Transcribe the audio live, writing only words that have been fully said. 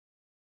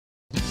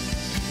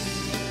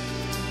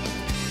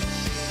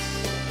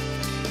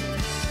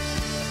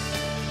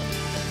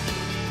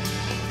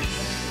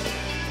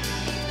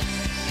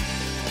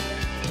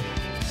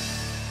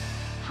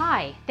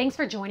Hi, thanks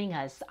for joining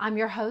us. I'm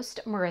your host,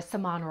 Marissa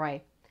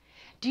Monroy.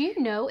 Do you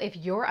know if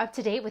you're up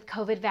to date with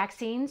COVID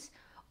vaccines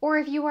or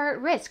if you are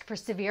at risk for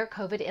severe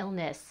COVID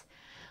illness?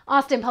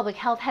 Austin Public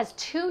Health has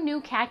 2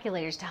 new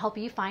calculators to help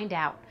you find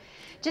out.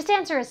 Just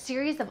answer a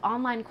series of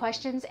online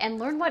questions and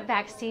learn what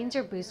vaccines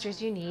or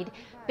boosters you need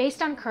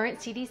based on current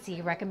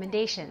CDC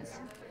recommendations.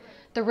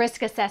 The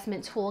risk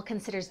assessment tool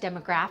considers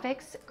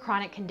demographics,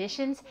 chronic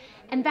conditions,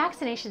 and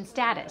vaccination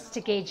status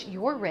to gauge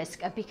your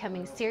risk of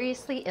becoming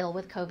seriously ill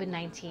with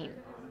COVID-19.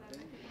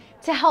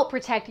 To help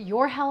protect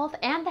your health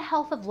and the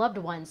health of loved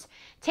ones,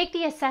 take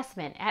the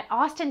assessment at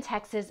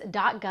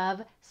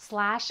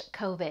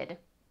austintexas.gov/COVID.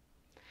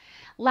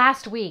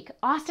 Last week,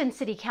 Austin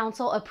City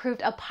Council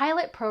approved a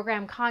pilot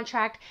program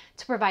contract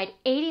to provide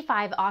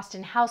 85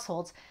 Austin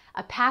households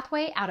a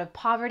pathway out of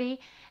poverty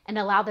and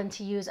allow them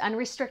to use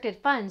unrestricted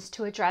funds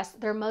to address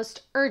their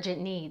most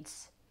urgent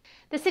needs.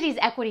 The city's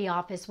equity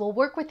office will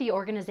work with the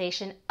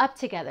organization Up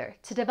Together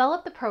to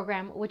develop the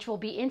program, which will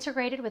be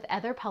integrated with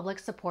other public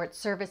support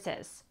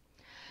services.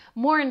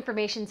 More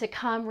information to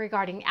come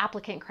regarding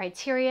applicant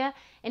criteria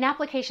and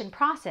application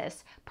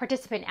process,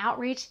 participant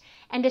outreach,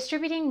 and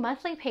distributing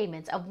monthly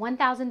payments of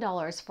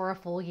 $1,000 for a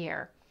full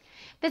year.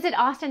 Visit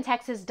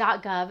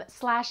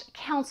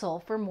austintexas.gov/council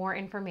for more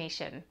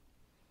information.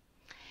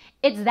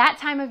 It's that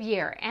time of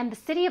year, and the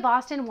City of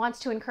Austin wants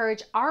to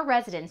encourage our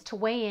residents to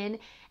weigh in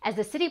as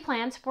the city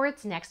plans for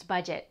its next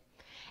budget.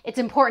 It's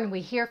important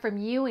we hear from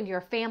you and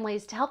your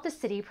families to help the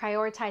city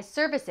prioritize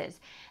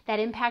services that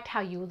impact how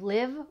you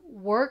live,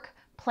 work,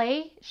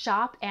 play,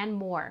 shop, and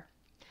more.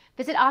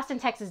 Visit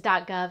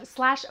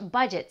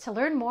austintexas.gov/budget to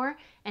learn more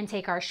and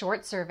take our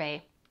short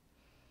survey.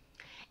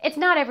 It's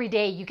not every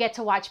day you get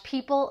to watch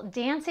people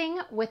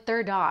dancing with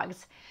their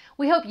dogs.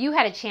 We hope you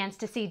had a chance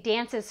to see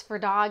dances for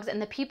dogs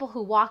and the people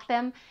who walk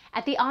them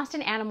at the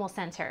Austin Animal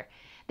Center.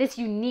 This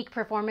unique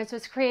performance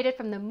was created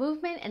from the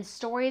movement and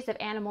stories of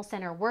Animal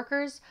Center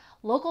workers,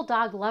 local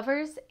dog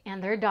lovers,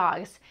 and their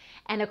dogs,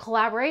 and a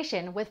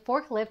collaboration with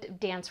Forklift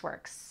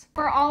Danceworks.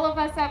 For all of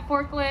us at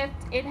Forklift,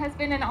 it has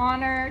been an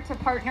honor to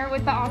partner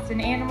with the Austin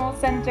Animal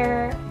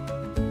Center.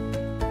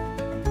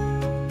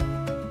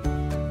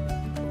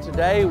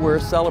 Today we're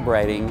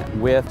celebrating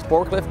with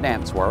Forklift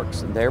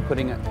Danceworks. They're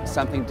putting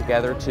something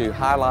together to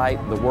highlight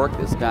the work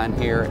that's done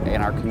here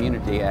in our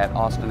community at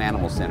Austin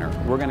Animal Center.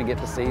 We're going to get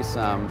to see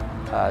some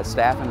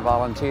staff and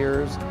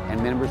volunteers and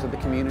members of the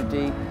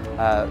community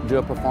do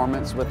a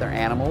performance with their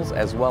animals,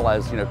 as well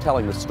as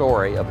telling the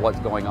story of what's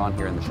going on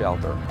here in the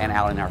shelter and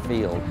out in our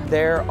field.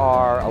 There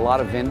are a lot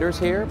of vendors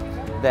here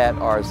that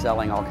are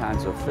selling all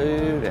kinds of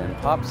food and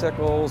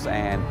popsicles,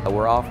 and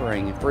we're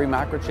offering free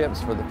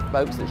microchips for the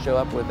folks that show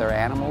up with their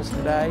animals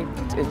today.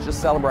 It's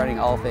just celebrating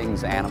all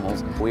things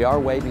animals. We are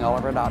waiving all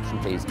of our adoption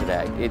fees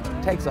today. It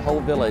takes a whole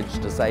village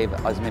to save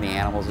as many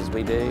animals as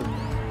we do,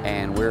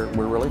 and we're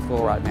really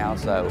full right now,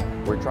 so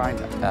we're trying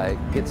to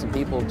get some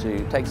people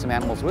to take some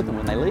animals with them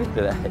when they leave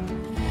today.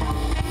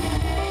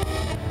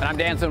 And I'm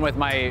dancing with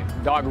my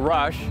dog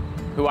Rush,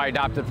 who I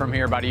adopted from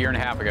here about 1.5 years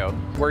ago.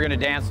 We're going to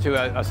dance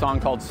to a song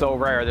called So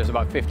Rare. There's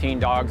about 15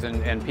 dogs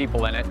and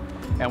people in it.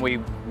 And we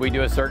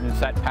do a certain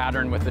set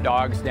pattern with the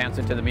dogs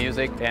dancing to the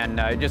music, and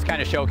it just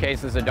kind of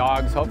showcases the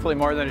dogs, hopefully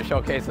more than it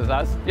showcases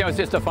us. It's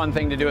just a fun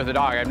thing to do with a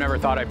dog. I've never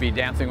thought I'd be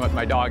dancing with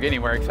my dog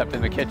anywhere except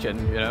in the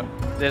kitchen,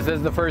 This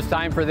is the first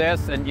time for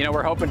this, and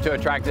we're hoping to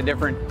attract a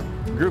different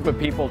group of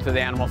people to the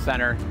Animal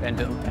Center and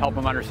to help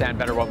them understand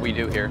better what we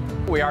do here.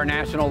 We are a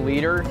national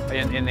leader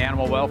in the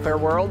animal welfare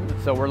world,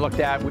 so we're looked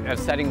at as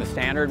setting the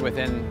standard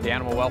within the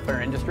animal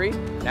welfare industry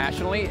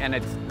nationally, and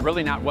it's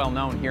really not well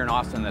known here in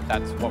Austin that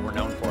that's what we're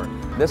known for.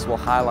 This will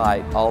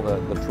highlight all the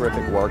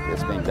terrific work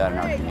that's being done in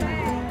our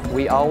community.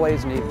 We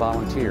always need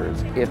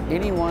volunteers. If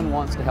anyone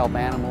wants to help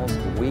animals,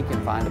 we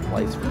can find a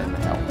place for them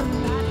to help them.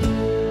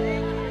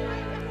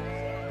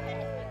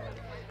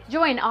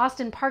 Join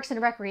Austin Parks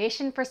and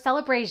Recreation for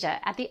CelebrASIA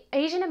at the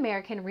Asian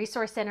American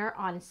Resource Center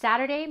on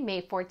Saturday,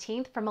 May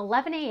 14th from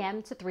 11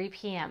 a.m. to 3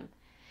 p.m.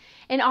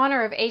 In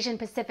honor of Asian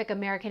Pacific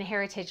American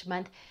Heritage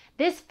Month,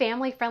 this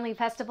family-friendly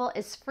festival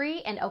is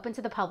free and open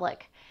to the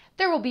public.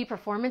 There will be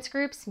performance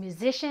groups,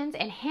 musicians,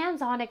 and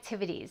hands-on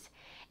activities.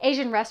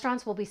 Asian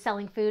restaurants will be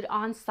selling food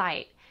on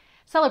site.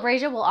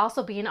 CelebrASIA will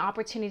also be an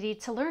opportunity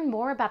to learn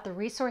more about the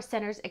Resource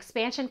Center's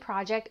expansion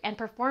project and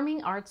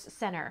Performing Arts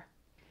Center.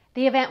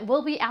 The event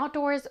will be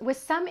outdoors with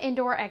some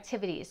indoor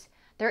activities.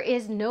 There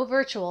is no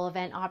virtual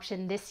event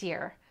option this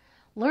year.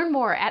 Learn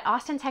more at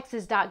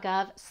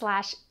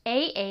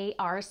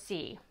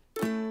austintexas.gov/AARC.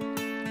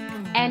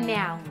 And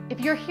now, if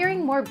you're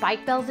hearing more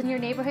bike bells in your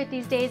neighborhood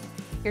these days,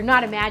 you're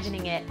not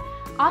imagining it.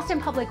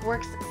 Austin Public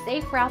Works'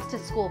 Safe Routes to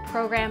School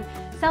program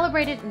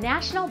celebrated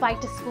National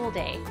Bike to School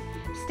Day.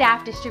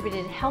 Staff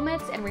distributed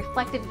helmets and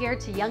reflective gear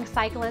to young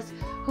cyclists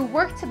who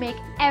work to make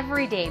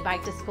every day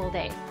Bike to School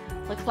Day.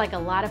 Looks like a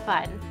lot of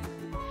fun.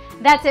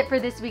 That's it for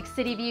this week's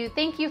City View.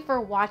 Thank you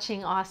for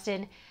watching,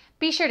 Austin.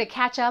 Be sure to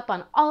catch up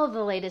on all of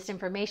the latest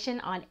information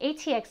on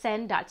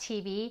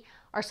atxn.tv,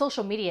 our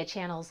social media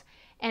channels,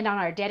 and on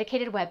our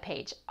dedicated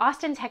webpage,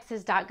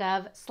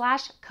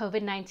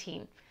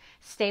 austintexas.gov/COVID-19.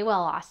 Stay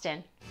well,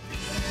 Austin.